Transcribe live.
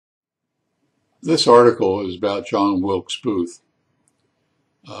This article is about John Wilkes Booth.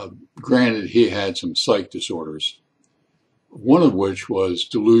 Granted, he had some psych disorders, one of which was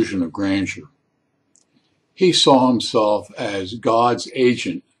delusion of grandeur. He saw himself as God's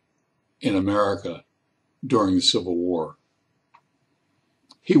agent in America during the Civil War.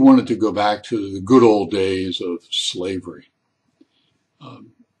 He wanted to go back to the good old days of slavery.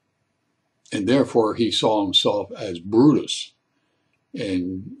 And therefore, he saw himself as Brutus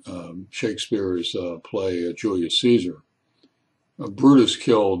in Shakespeare's play Julius Caesar. Brutus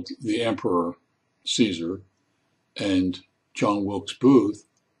killed the Emperor Caesar, and John Wilkes Booth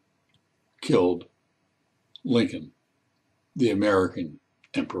killed Lincoln, the American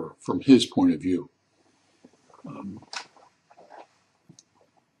emperor, from his point of view.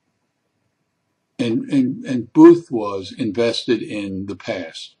 And Booth was invested in the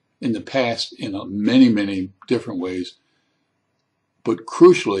past in many, many different ways, but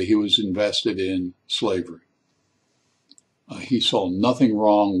crucially, he was invested in slavery. He saw nothing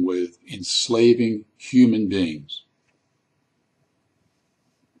wrong with enslaving human beings.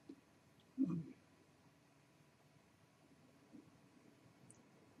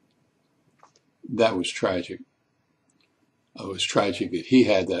 That was tragic. It was tragic that he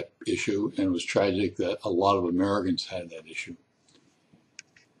had that issue, and it was tragic that a lot of Americans had that issue.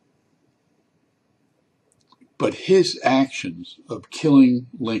 But his actions of killing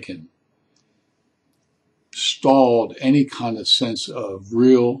Lincoln stalled any kind of sense of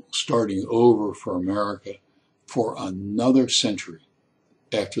real starting over for America for another century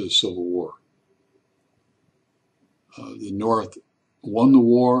after the Civil War. The North won the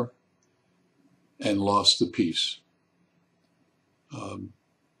war and lost the peace.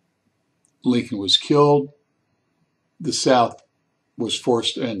 Lincoln was killed. The South was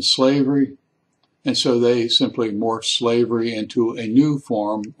forced to end slavery. And so they simply morphed slavery into a new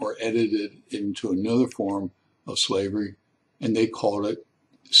form or edited it into another form of slavery, and they called it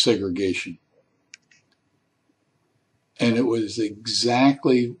segregation. And it was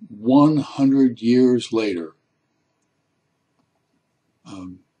exactly 100 years later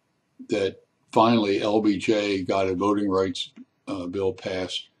that finally LBJ got a voting rights bill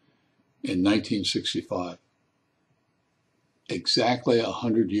passed in 1965. Exactly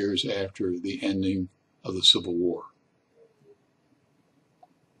 100 years after the ending of the Civil War.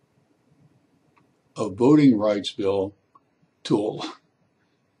 A voting rights bill to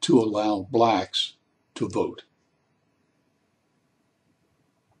allow blacks to vote.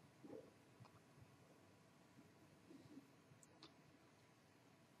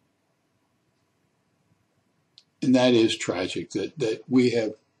 And that is tragic that we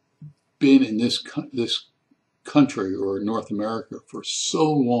have been in this country or North America for so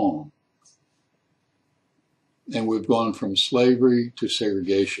long, and we've gone from slavery to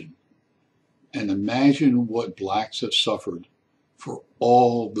segregation. And imagine what blacks have suffered for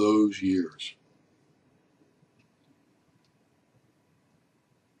all those years.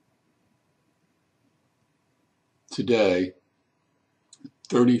 Today,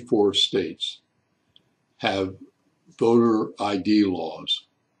 34 states have voter ID laws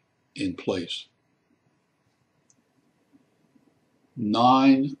in place.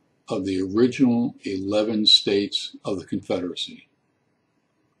 9 of the original 11 states of the Confederacy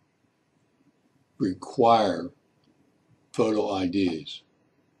require photo IDs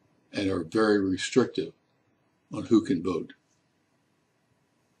and are very restrictive on who can vote.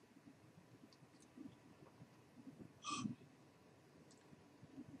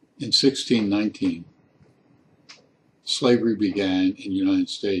 In 1619, slavery began in the United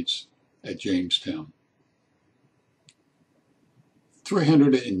States at Jamestown.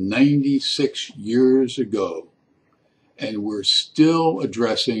 396 years ago, and we're still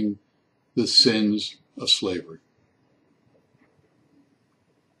addressing the sins of slavery,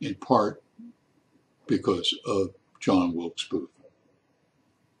 in part because of John Wilkes Booth.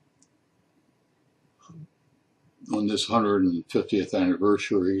 On this 150th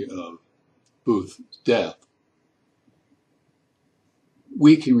anniversary of Booth's death,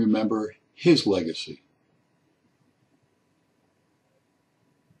 we can remember his legacy.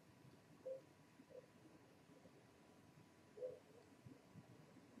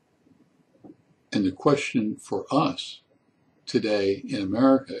 And the question for us today in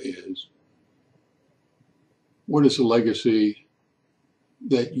America is, what is the legacy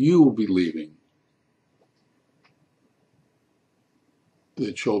that you will be leaving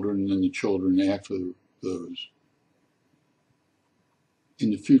the children and the children after those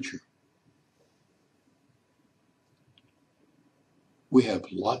in the future? We have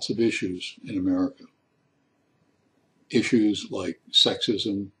lots of issues in America. Issues like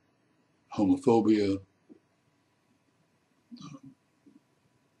sexism, homophobia,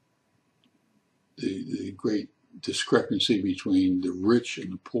 the great discrepancy between the rich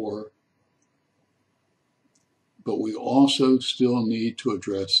and the poor. But we also still need to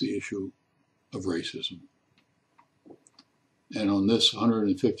address the issue of racism. And on this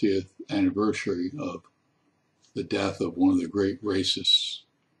 150th anniversary of the death of one of the great racists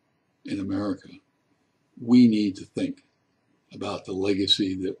in America, we need to think about the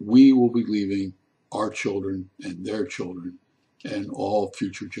legacy that we will be leaving our children and their children and all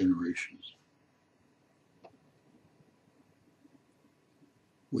future generations.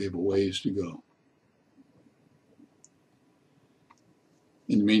 We have a ways to go.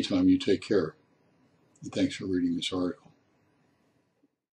 In the meantime, you take care. And thanks for reading this article.